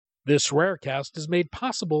This Rarecast is made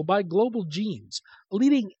possible by Global Genes, a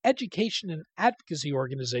leading education and advocacy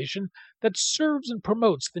organization that serves and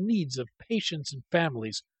promotes the needs of patients and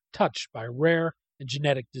families touched by rare and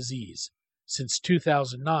genetic disease. Since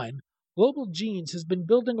 2009, Global Genes has been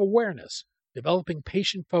building awareness, developing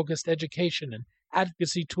patient-focused education and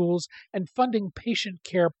advocacy tools, and funding patient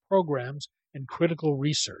care programs and critical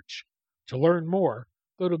research. To learn more,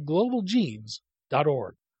 go to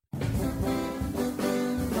globalgenes.org.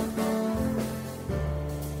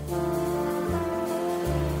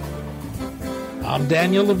 I'm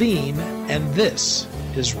Daniel Levine, and this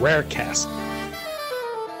is Rarecast.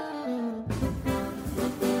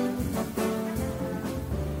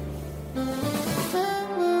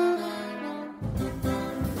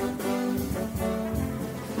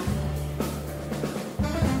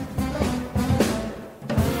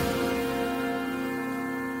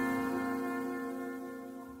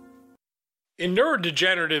 In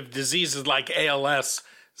neurodegenerative diseases like ALS,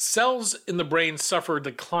 cells in the brain suffer a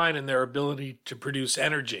decline in their ability to produce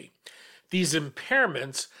energy. These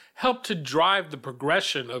impairments help to drive the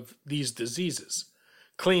progression of these diseases.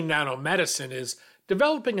 Clene Nanomedicine is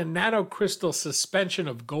developing a nanocrystal suspension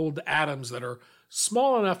of gold atoms that are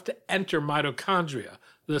small enough to enter mitochondria,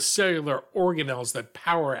 the cellular organelles that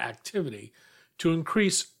power activity, to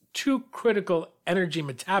increase two critical energy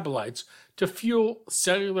metabolites to fuel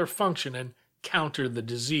cellular function and counter the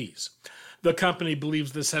disease. The company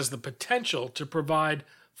believes this has the potential to provide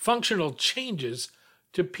functional changes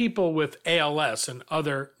to people with ALS and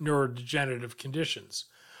other neurodegenerative conditions.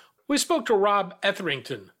 We spoke to Rob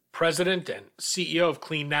Etherington, President and CEO of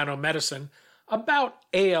Clene Nanomedicine, about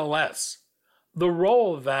ALS, the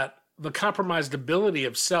role that the compromised ability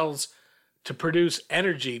of cells to produce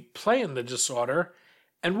energy play in the disorder,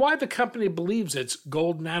 and why the company believes its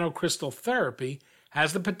gold nanocrystal therapy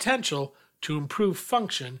has the potential to improve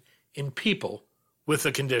function in people with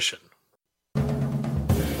the condition.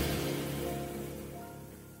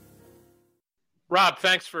 Rob,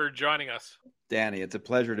 thanks for joining us. Danny, it's a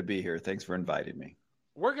pleasure to be here. Thanks for inviting me.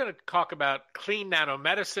 We're going to talk about Clene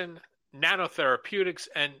Nanomedicine, nanotherapeutics,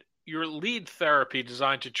 and your lead therapy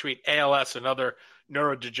designed to treat ALS and other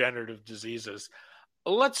neurodegenerative diseases.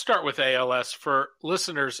 Let's start with ALS. For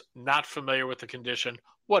listeners not familiar with the condition,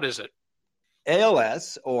 what is it?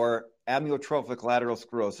 ALS, or amyotrophic lateral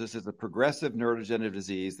sclerosis, is a progressive neurodegenerative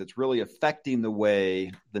disease that's really affecting the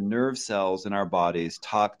way the nerve cells in our bodies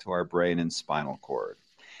talk to our brain and spinal cord.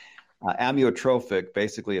 Amyotrophic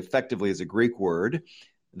basically effectively is a Greek word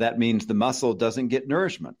that means the muscle doesn't get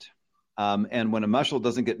nourishment. And when a muscle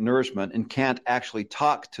doesn't get nourishment and can't actually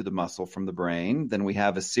talk to the muscle from the brain, then we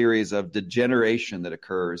have a series of degeneration that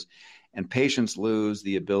occurs, and patients lose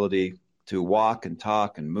the ability to walk and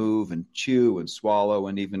talk and move and chew and swallow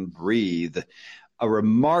and even breathe. A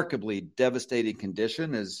remarkably devastating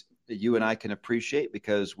condition, as you and I can appreciate,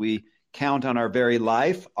 because we count on our very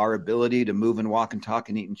life, our ability to move and walk and talk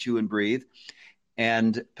and eat and chew and breathe.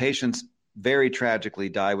 And patients very tragically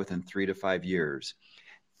die within 3 to 5 years.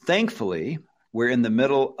 Thankfully, we're in the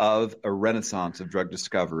middle of a renaissance of drug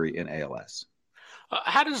discovery in ALS.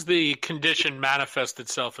 How does the condition manifest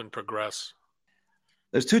itself and progress?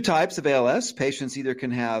 There's two types of ALS. Patients either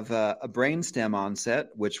can have a brainstem onset,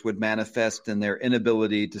 which would manifest in their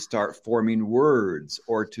inability to start forming words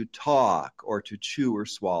or to talk or to chew or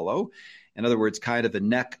swallow. In other words, kind of a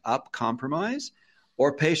neck up compromise.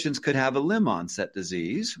 Or patients could have a limb onset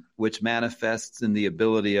disease, which manifests in the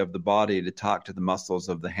ability of the body to talk to the muscles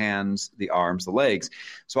of the hands, the arms, the legs.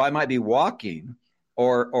 So I might be walking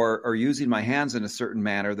or using my hands in a certain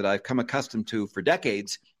manner that I've come accustomed to for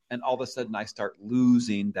decades, and all of a sudden I start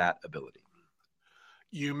losing that ability.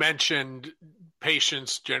 You mentioned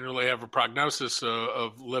patients generally have a prognosis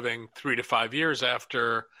of living 3 to 5 years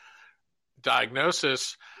after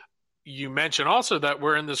diagnosis. You mentioned also that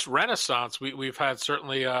we're in this renaissance. We've had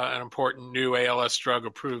certainly an important new ALS drug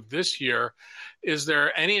approved this year. Is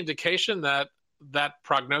there any indication that that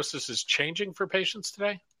prognosis is changing for patients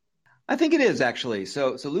today? I think it is, actually.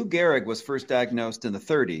 So Lou Gehrig was first diagnosed in the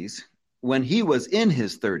 30s. When he was in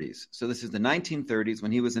his 30s. So this is the 1930s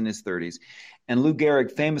when he was in his 30s. And Lou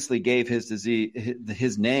Gehrig famously gave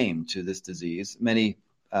his name to this disease. Many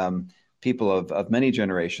people of many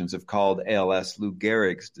generations have called ALS Lou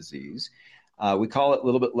Gehrig's disease. We call it a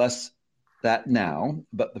little bit less that now.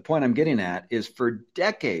 But the point I'm getting at is for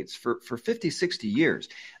decades, for 50, 60 years,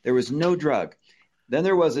 there was no drug. Then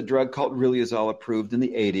there was a drug called Riluzole approved in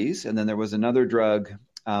the 80s. And then there was another drug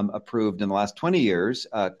approved in the last 20 years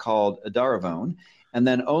called Edaravone. And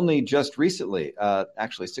then only just recently,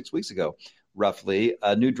 actually 6 weeks ago, roughly,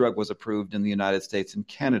 a new drug was approved in the United States and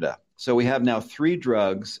Canada. So we have now 3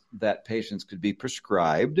 drugs that patients could be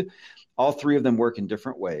prescribed. All 3 of them work in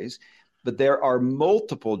different ways, but there are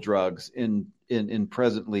multiple drugs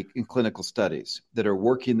presently in clinical studies that are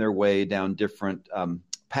working their way down different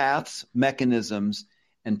paths, mechanisms,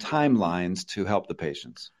 and timelines to help the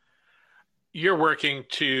patients. You're working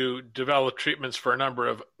to develop treatments for a number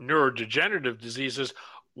of neurodegenerative diseases.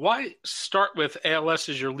 Why start with ALS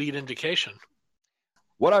as your lead indication?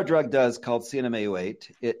 What our drug does, called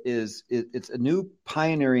CNM-Au8, it's a new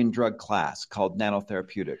pioneering drug class called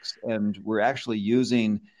nanotherapeutics, and we're actually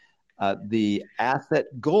using the asset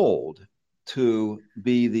gold to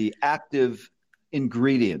be the active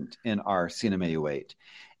ingredient in our CNM-Au8.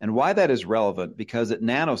 And why that is relevant, because at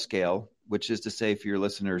nanoscale, which is to say for your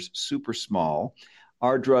listeners, super small,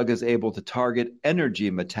 our drug is able to target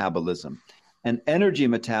energy metabolism. And energy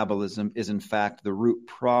metabolism is, in fact, the root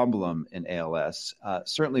problem in ALS.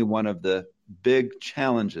 Certainly one of the big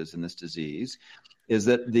challenges in this disease is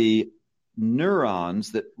that the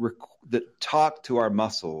neurons that talk to our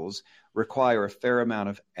muscles require a fair amount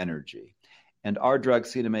of energy. And our drug,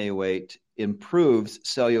 CNM-Au8, improves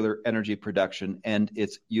cellular energy production and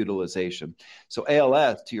its utilization. So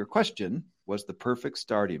ALS, to your question, was the perfect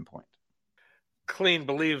starting point. Clene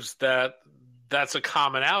believes that that's a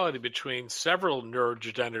commonality between several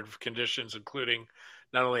neurodegenerative conditions, including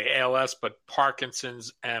not only ALS, but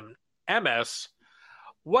Parkinson's and MS.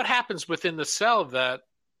 What happens within the cell that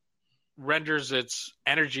renders its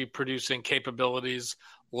energy-producing capabilities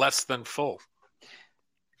less than full?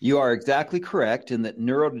 You are exactly correct in that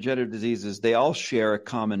neurodegenerative diseases, they all share a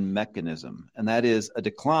common mechanism, and that is a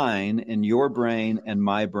decline in your brain and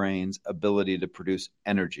my brain's ability to produce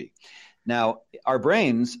energy. Now, our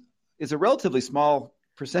brains is a relatively small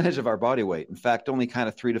percentage of our body weight. In fact, only kind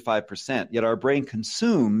of 3 to 5%. Yet our brain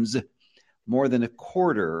consumes more than a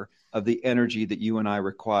quarter of the energy that you and I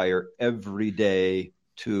require every day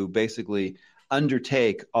to basically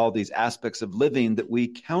undertake all these aspects of living that we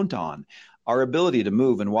count on. Our ability to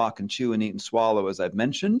move and walk and chew and eat and swallow, as I've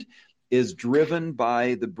mentioned, is driven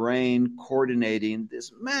by the brain coordinating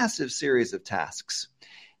this massive series of tasks.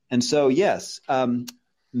 And so, yes,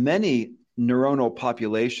 many neuronal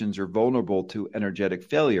populations are vulnerable to energetic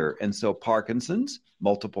failure. And so Parkinson's,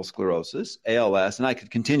 multiple sclerosis, ALS, and I could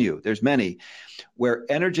continue, there's many, where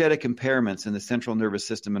energetic impairments in the central nervous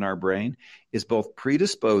system in our brain is both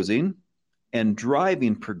predisposing and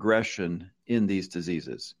driving progression in these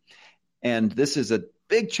diseases. And this is a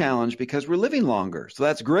big challenge because we're living longer. So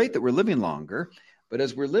that's great that we're living longer. But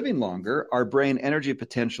as we're living longer, our brain energy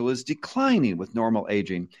potential is declining with normal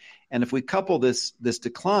aging. And if we couple this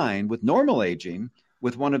decline with normal aging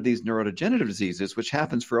with one of these neurodegenerative diseases, which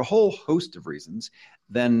happens for a whole host of reasons,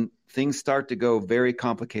 then things start to go very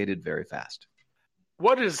complicated very fast.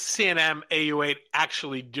 What is CNM-Au8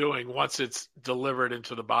 actually doing once it's delivered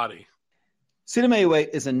into the body?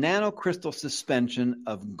 CNM-Au8 is a nanocrystal suspension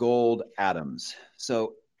of gold atoms.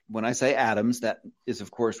 So when I say atoms, that is, of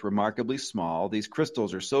course, remarkably small. These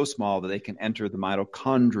crystals are so small that they can enter the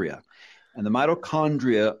mitochondria. And the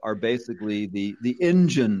mitochondria are basically the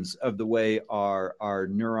engines of the way our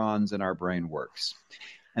neurons and our brain works.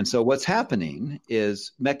 And so what's happening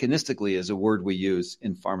is, mechanistically is a word we use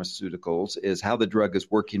in pharmaceuticals, is how the drug is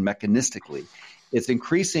working mechanistically. It's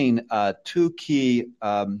increasing 2 key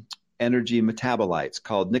energy metabolites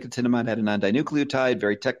called nicotinamide adenine dinucleotide,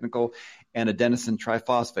 very technical, and adenosine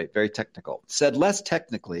triphosphate, very technical. Said less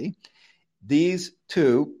technically, these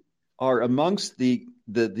 2 are amongst the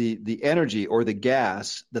energy or the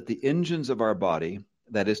gas that the engines of our body,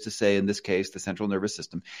 that is to say, in this case, the central nervous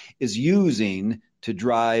system, is using to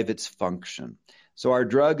drive its function. So our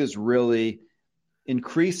drug is really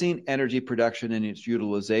increasing energy production and its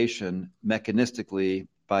utilization mechanistically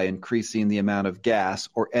by increasing the amount of gas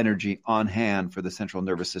or energy on hand for the central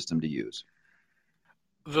nervous system to use.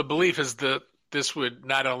 The belief is that this would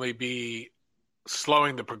not only be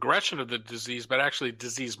slowing the progression of the disease, but actually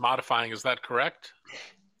disease modifying. Is that correct?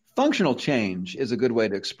 Functional change is a good way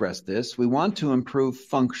to express this. We want to improve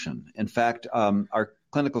function. In fact, our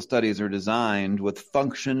clinical studies are designed with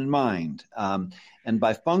function in mind. And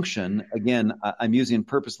by function, again, I'm using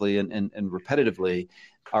purposely and repetitively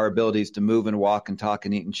our abilities to move and walk and talk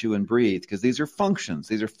and eat and chew and breathe, because these are functions.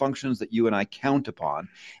 These are functions that you and I count upon.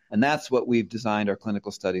 And that's what we've designed our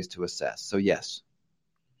clinical studies to assess. So yes.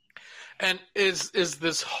 And is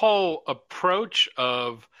this whole approach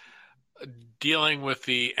of dealing with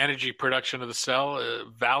the energy production of the cell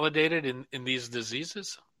validated in these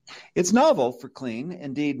diseases? It's novel for Clene.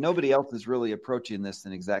 Indeed, nobody else is really approaching this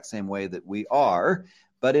in the exact same way that we are,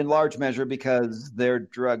 but in large measure because their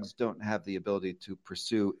drugs don't have the ability to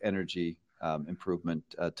pursue energy improvement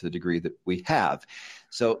to the degree that we have.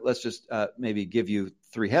 So let's just maybe give you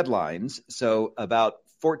 3 headlines. So about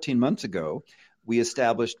 14 months ago, we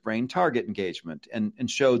established brain target engagement and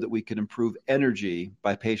showed that we could improve energy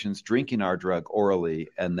by patients drinking our drug orally,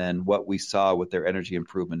 and then what we saw with their energy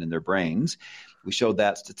improvement in their brains. We showed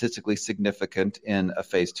that statistically significant in a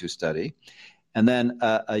phase 2 study. And then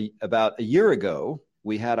about a year ago,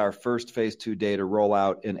 we had our first phase 2 data roll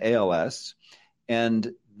out in ALS,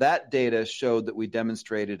 and that data showed that we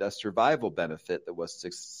demonstrated a survival benefit that was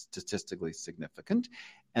statistically significant.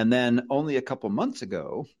 And then only a couple months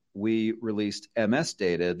ago, we released MS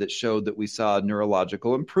data that showed that we saw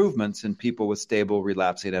neurological improvements in people with stable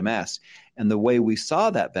relapsing MS. And the way we saw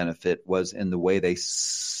that benefit was in the way they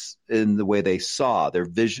saw their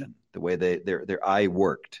vision, the way their eye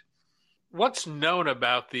worked. What's known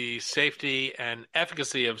about the safety and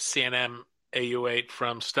efficacy of CNM-Au8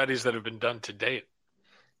 from studies that have been done to date?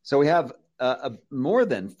 So we have more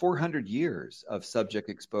than 400 years of subject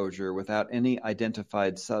exposure without any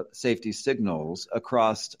identified safety signals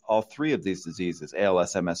across all 3 of these diseases,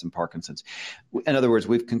 ALS, MS, and Parkinson's. In other words,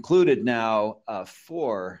 we've concluded now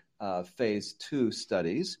 4 phase 2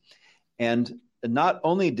 studies. And not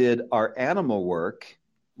only did our animal work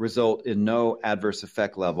result in no adverse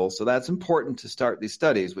effect level, so that's important to start these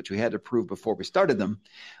studies, which we had to prove before we started them.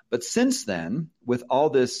 But since then, with all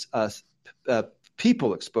this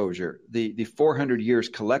people exposure, the 400 years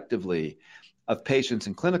collectively of patients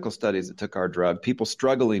in clinical studies that took our drug, people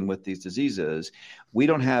struggling with these diseases, we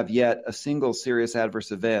don't have yet a single serious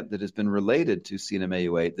adverse event that has been related to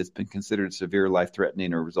CNM-Au8 that's been considered severe,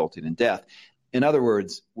 life-threatening, or resulting in death. In other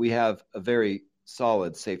words, we have a very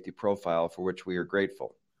solid safety profile for which we are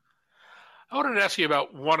grateful. I wanted to ask you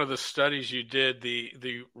about one of the studies you did,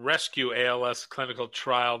 the Rescue ALS clinical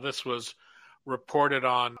trial. This was reported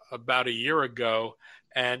on about a year ago,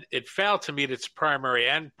 and it failed to meet its primary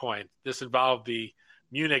endpoint. This involved the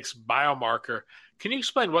Munich's biomarker. Can you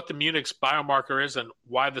explain what the Munich's biomarker is and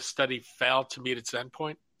why the study failed to meet its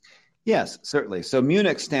endpoint? Yes, certainly. So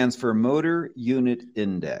Munich stands for Motor Unit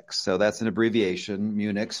Index. So that's an abbreviation,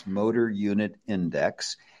 Munich's Motor Unit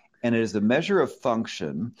Index. And it is a measure of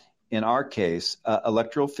function, in our case,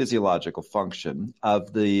 electrophysiological function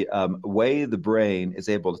of the way the brain is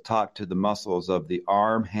able to talk to the muscles of the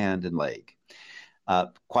arm, hand, and leg.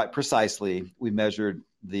 Quite precisely, we measured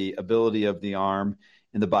the ability of the arm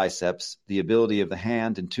in the biceps, the ability of the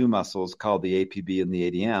hand in 2 muscles called the APB and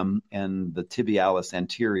the ADM, and the tibialis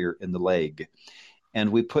anterior in the leg.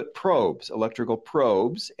 And we put probes, electrical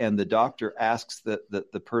probes, and the doctor asks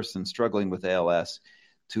the person struggling with ALS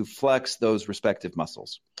to flex those respective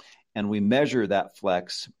muscles. And we measure that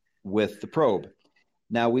flex with the probe.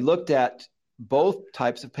 Now, we looked at both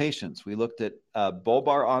types of patients. We looked at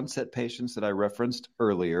bulbar onset patients that I referenced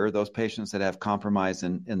earlier, those patients that have compromise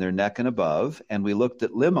in their neck and above, and we looked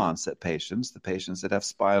at limb onset patients, the patients that have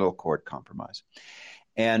spinal cord compromise.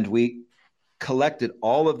 And we collected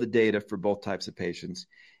all of the data for both types of patients.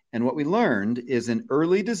 And what we learned is in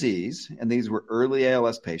early disease, and these were early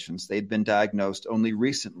ALS patients, they'd been diagnosed only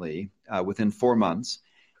recently, within 4 months,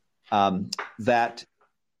 that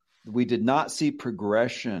we did not see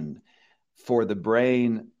progression for the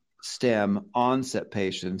brain stem onset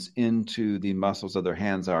patients into the muscles of their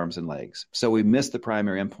hands, arms, and legs. So we missed the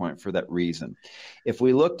primary endpoint for that reason. If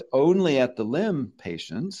we looked only at the limb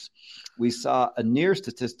patients, we saw a near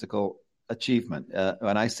statistical achievement.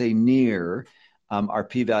 When I say near, our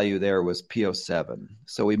p-value there was p07.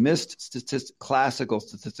 So we missed classical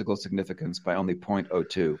statistical significance by only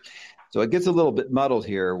 0.02. So it gets a little bit muddled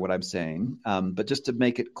here, what I'm saying. But just to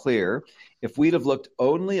make it clear, if we'd have looked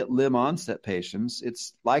only at limb onset patients,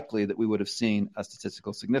 it's likely that we would have seen a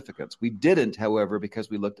statistical significance. We didn't, however, because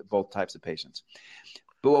we looked at both types of patients.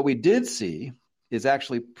 But what we did see is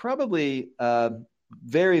actually probably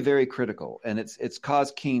very, very critical. And it's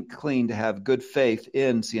caused Clene to have good faith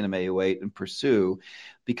in CNM-Au8 and pursue,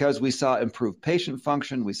 because we saw improved patient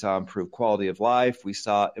function, we saw improved quality of life, we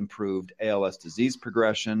saw improved ALS disease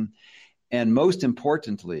progression. And most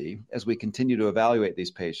importantly, as we continue to evaluate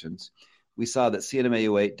these patients, we saw that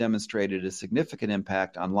CNM-Au8 demonstrated a significant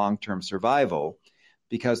impact on long-term survival,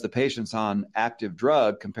 because the patients on active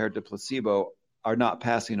drug compared to placebo are not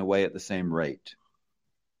passing away at the same rate.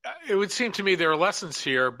 It would seem to me there are lessons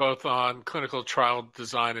here, both on clinical trial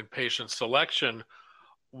design and patient selection.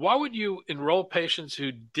 Why would you enroll patients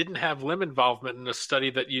who didn't have limb involvement in a study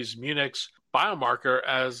that used Munich's biomarker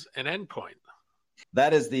as an endpoint?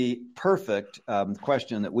 That is the perfect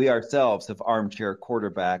question that we ourselves have armchair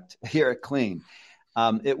quarterbacked here at Clene.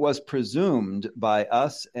 It was presumed by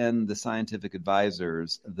us and the scientific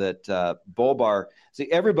advisors that bulbar,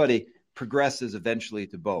 everybody progresses eventually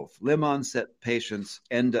to both. Limb onset patients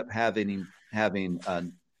end up having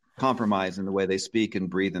compromise in the way they speak and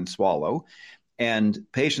breathe and swallow. And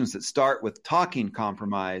patients that start with talking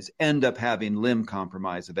compromise end up having limb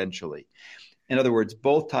compromise eventually. In other words,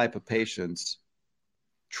 both type of patients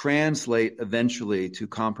translate eventually to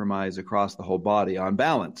compromise across the whole body on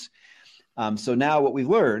balance. So now what we've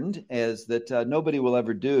learned is that nobody will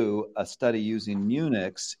ever do a study using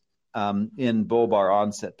Munix in bulbar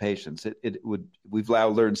onset patients. We've now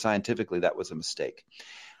learned scientifically that was a mistake.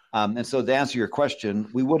 And so to answer your question,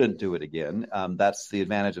 we wouldn't do it again. That's the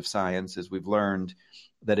advantage of science, is we've learned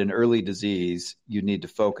that in early disease, you need to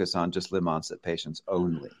focus on just limb onset patients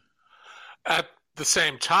only. At the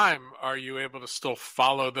same time, are you able to still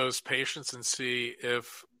follow those patients and see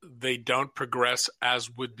if they don't progress as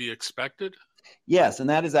would be expected? Yes, and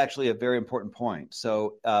that is actually a very important point.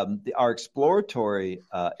 So our exploratory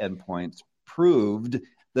endpoints proved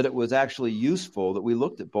that it was actually useful that we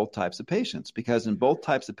looked at both types of patients, because in both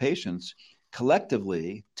types of patients,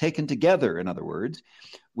 collectively, taken together, in other words,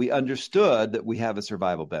 we understood that we have a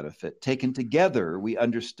survival benefit. Taken together, we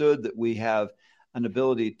understood that we have an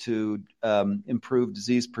ability to improve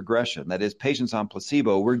disease progression. That is, patients on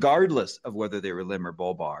placebo, regardless of whether they were limb or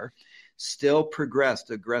bulbar, still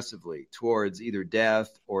progressed aggressively towards either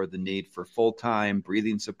death or the need for full-time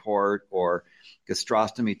breathing support or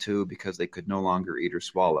gastrostomy tube because they could no longer eat or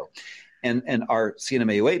swallow. And our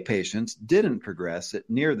CNM-Au8 patients didn't progress at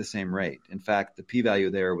near the same rate. In fact, the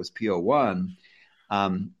p-value there was p01,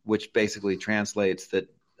 which basically translates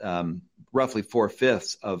that roughly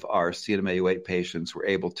 4/5 of our CNM-Au8 patients were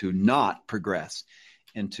able to not progress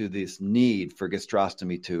into this need for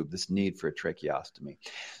gastrostomy tube, this need for a tracheostomy.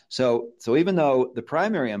 So even though the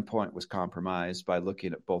primary endpoint was compromised by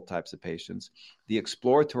looking at both types of patients, the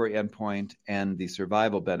exploratory endpoint and the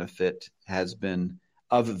survival benefit has been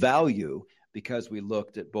of value because we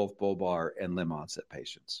looked at both bulbar and limb onset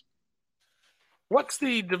patients. What's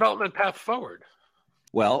the development path forward?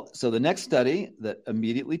 Well, so the next study that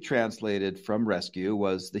immediately translated from rescue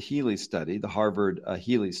was the Healy study, the Harvard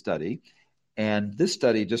Healy study. And this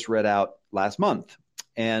study just read out last month.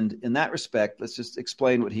 And in that respect, let's just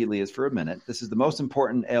explain what Healy is for a minute. This is the most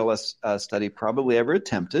important ALS study probably ever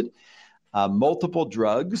attempted. Multiple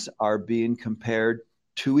drugs are being compared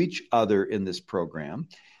to each other in this program.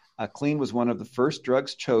 Clene was one of the first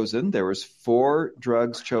drugs chosen. There was 4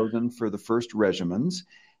 drugs chosen for the first regimens.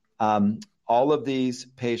 All of these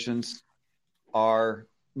patients are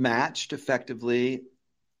matched effectively.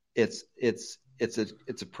 It's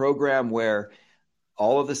a program where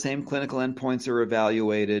all of the same clinical endpoints are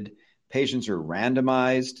evaluated. Patients are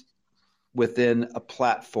randomized within a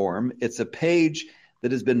platform. It's a page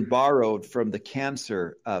that has been borrowed from the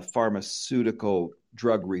cancer pharmaceutical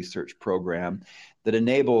drug research program that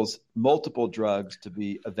enables multiple drugs to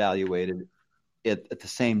be evaluated at the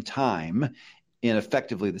same time in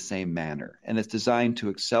effectively the same manner. And it's designed to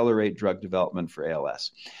accelerate drug development for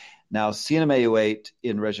ALS. Now, CNM-Au8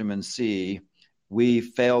 in regimen C, we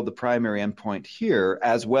failed the primary endpoint here,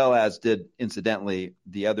 as well as did, incidentally,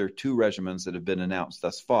 the other 2 regimens that have been announced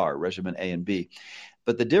thus far, regimen A and B.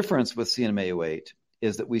 But the difference with CNM-Au8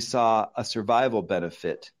 is that we saw a survival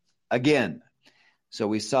benefit again. So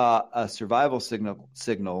we saw a survival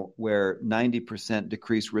signal where 90%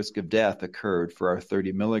 decreased risk of death occurred for our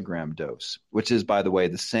 30 milligram dose, which is, by the way,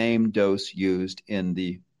 the same dose used in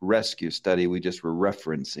the rescue study we just were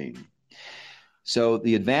referencing. So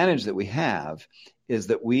the advantage that we have is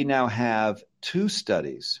that we now have 2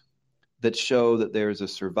 studies that show that there's a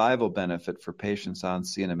survival benefit for patients on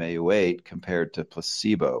CNM-Au8 compared to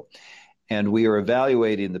placebo. And we are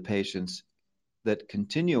evaluating the patients that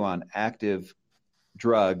continue on active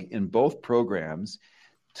drug in both programs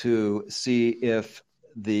to see if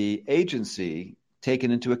the agency,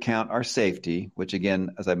 taken into account our safety, which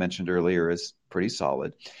again, as I mentioned earlier, is pretty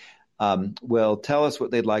solid, will tell us what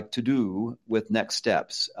they'd like to do with next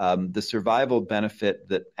steps. The survival benefit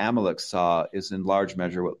that Amylyx saw is in large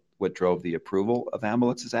measure what drove the approval of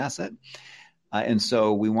Amylyx's asset. And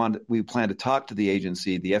so we plan to talk to the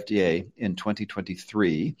agency, the FDA, in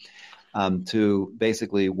 2023 to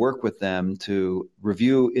basically work with them to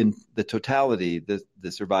review in the totality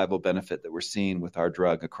the survival benefit that we're seeing with our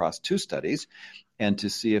drug across 2 studies, and to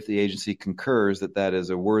see if the agency concurs that that is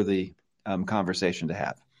a worthy conversation to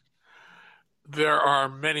have. There are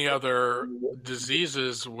many other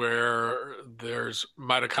diseases where there's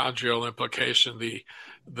mitochondrial implication.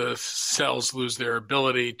 The cells lose their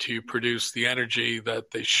ability to produce the energy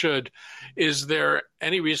that they should. Is there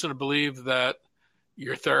any reason to believe that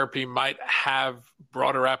your therapy might have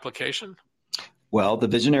broader application? Well, the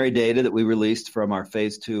visionary data that we released from our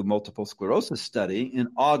phase 2 multiple sclerosis study in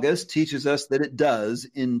August teaches us that it does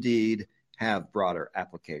indeed have broader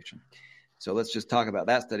application. So let's just talk about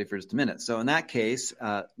that study for just a minute. So in that case,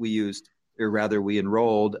 we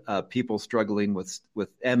enrolled people struggling with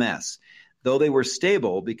MS. Though they were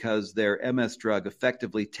stable because their MS drug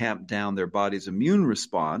effectively tamped down their body's immune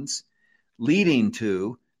response, leading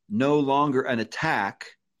to no longer an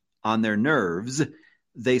attack on their nerves,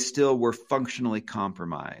 they still were functionally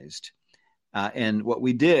compromised. And what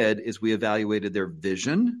we did is we evaluated their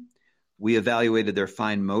vision, we evaluated their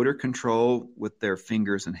fine motor control with their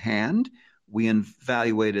fingers and hand, we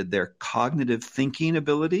evaluated their cognitive thinking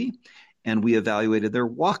ability, and we evaluated their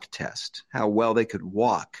walk test, how well they could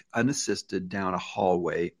walk unassisted down a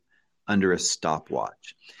hallway under a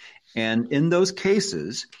stopwatch. And in those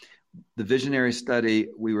cases, the visionary study,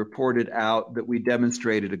 we reported out that we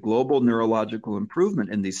demonstrated a global neurological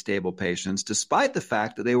improvement in these stable patients, despite the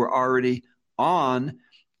fact that they were already on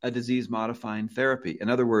a disease-modifying therapy. In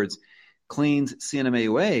other words, Clene's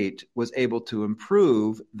CNM-Au8 was able to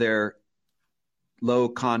improve their low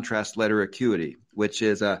contrast letter acuity, which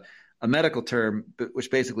is a medical term, which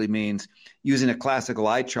basically means using a classical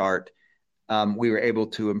eye chart, we were able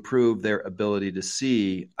to improve their ability to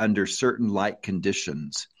see under certain light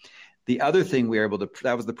conditions. The other thing we were able to,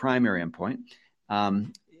 that was the primary endpoint,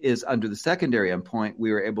 is under the secondary endpoint,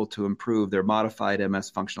 we were able to improve their modified MS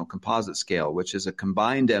functional composite scale, which is a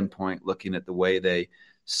combined endpoint looking at the way they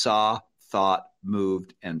saw, thought,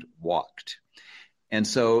 moved, and walked. And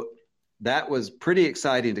so that was pretty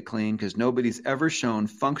exciting to Clene because nobody's ever shown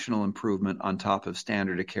functional improvement on top of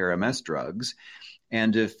standard of care MS drugs.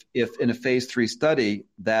 And if in a phase 3 study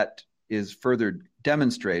that is further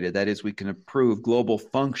demonstrated, that is, we can improve global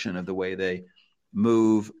function of the way they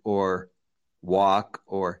move or walk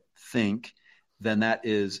or think, then that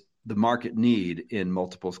is the market need in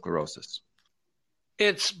multiple sclerosis.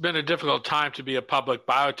 It's been a difficult time to be a public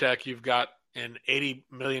biotech. You've got an $80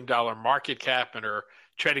 million market cap and are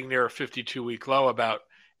trading near a 52-week low, about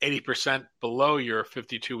 80% below your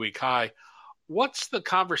 52-week high. What's the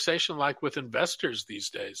conversation like with investors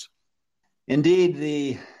these days? Indeed,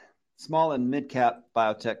 the small and mid-cap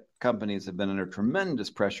biotech companies have been under tremendous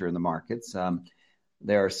pressure in the markets.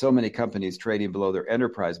 There are so many companies trading below their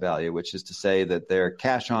enterprise value, which is to say that their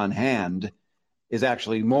cash on hand is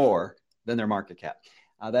actually more than their market cap.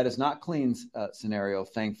 That is not Clene's scenario,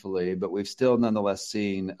 thankfully, but we've still nonetheless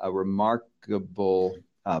seen a remarkable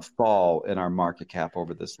fall in our market cap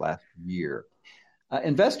over this last year.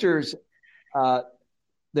 Investors,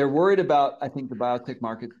 they're worried about, I think, the biotech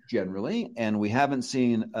market generally, and we haven't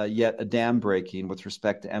seen yet a dam breaking with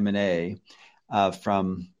respect to M&A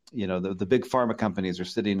from, the big pharma companies are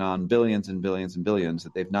sitting on billions and billions and billions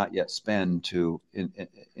that they've not yet spent to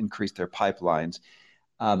increase their pipelines.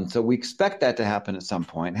 So we expect that to happen at some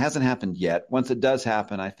point. It hasn't happened yet. Once it does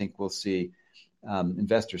happen, I think we'll see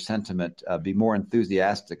investor sentiment be more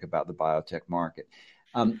enthusiastic about the biotech market.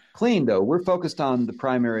 Clene, though, we're focused on the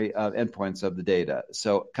primary endpoints of the data.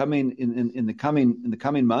 So coming in the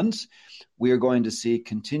coming months, we are going to see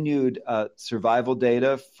continued survival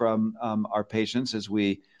data from our patients as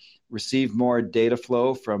we receive more data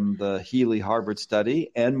flow from the Healy Harvard study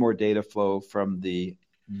and more data flow from the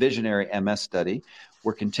visionary MS study.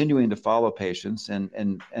 We're continuing to follow patients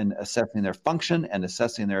and assessing their function and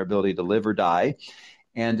assessing their ability to live or die.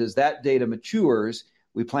 And as that data matures,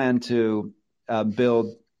 we plan to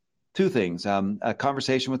build two things, a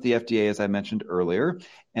conversation with the FDA, as I mentioned earlier,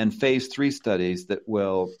 and phase 3 studies that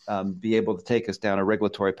will be able to take us down a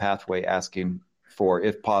regulatory pathway asking for,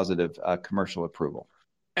 if positive, commercial approval.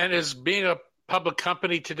 And is being a public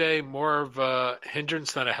company today more of a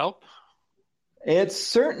hindrance than a help? It's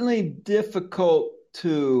certainly difficult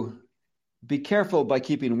to be careful by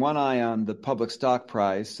keeping one eye on the public stock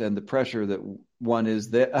price and the pressure that one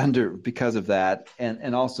is under because of that,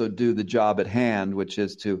 and also do the job at hand, which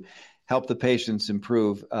is to help the patients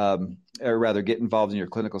improve, or rather get involved in your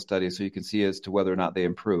clinical study so you can see as to whether or not they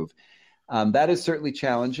improve. That is certainly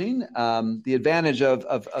challenging. The advantage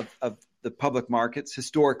of the public markets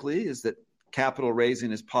historically is that capital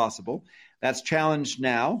raising is possible. That's challenged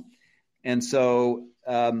now. And so,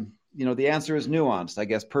 the answer is nuanced, I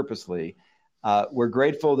guess, purposely. We're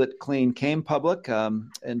grateful that Clene came public.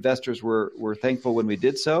 Investors were thankful when we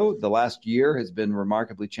did so. The last year has been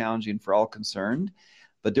remarkably challenging for all concerned.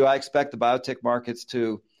 But do I expect the biotech markets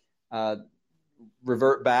to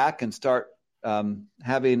revert back and start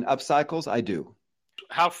having up cycles? I do.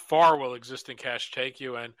 How far will existing cash take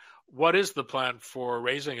you, and what is the plan for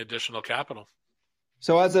raising additional capital?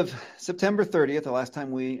 So as of September 30th, the last time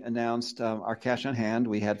we announced our cash on hand,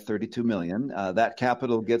 we had $32 million. That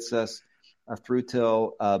capital gets us through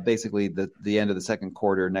till basically the end of the second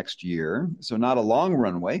quarter next year. So not a long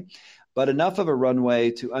runway, but enough of a runway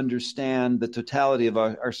to understand the totality of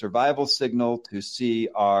our survival signal, to see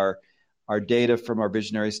our data from our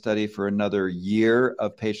visionary study for another year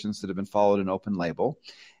of patients that have been followed in open label.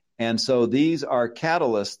 And so these are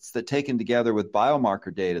catalysts that, taken together with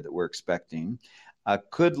biomarker data that we're expecting,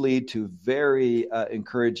 could lead to very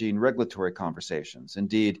encouraging regulatory conversations.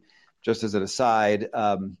 Indeed, just as an aside,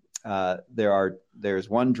 there's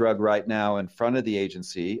one drug right now in front of the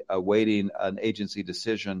agency awaiting an agency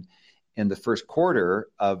decision in the first quarter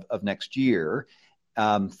of next year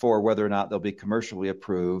for whether or not they'll be commercially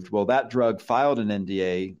approved. Well, that drug filed an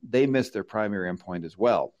NDA. They missed their primary endpoint as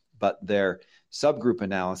well, but their subgroup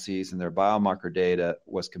analyses and their biomarker data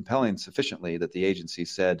was compelling sufficiently that the agency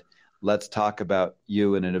said, let's talk about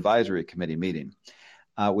you in an advisory committee meeting.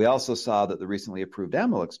 We also saw that the recently approved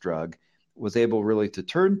Amylyx drug was able really to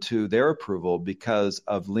turn to their approval because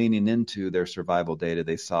of leaning into their survival data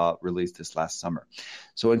they saw released this last summer.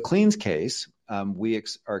 So in Clene's case, we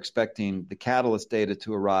are expecting the catalyst data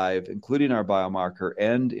to arrive, including our biomarker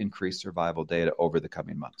and increased survival data over the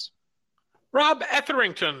coming months. Rob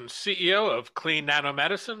Etherington, CEO of Clene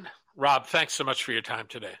Nanomedicine. Rob, thanks so much for your time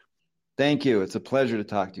today. Thank you. It's a pleasure to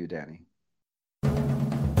talk to you, Danny.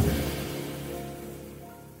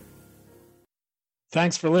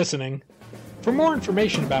 Thanks for listening. For more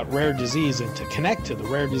information about rare disease and to connect to the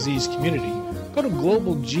rare disease community, go to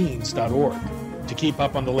globalgenes.org. To keep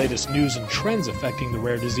up on the latest news and trends affecting the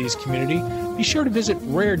rare disease community, be sure to visit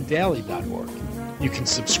raredaily.org. You can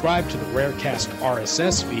subscribe to the Rarecast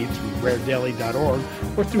RSS feed through raredaily.org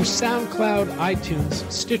or through SoundCloud, iTunes,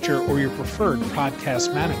 Stitcher, or your preferred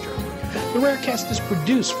podcast manager. The Rarecast is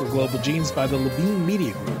produced for Global Genes by the Levine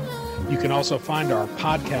Media Group. You can also find our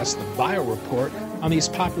podcast, The Bio Report, on these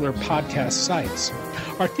popular podcast sites.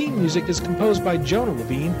 Our theme music is composed by Jonah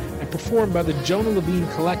Levine and performed by the Jonah Levine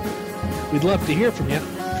Collective. We'd love to hear from you.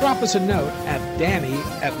 Drop us a note at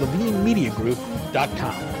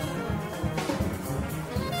danny@levinemediagroup.com.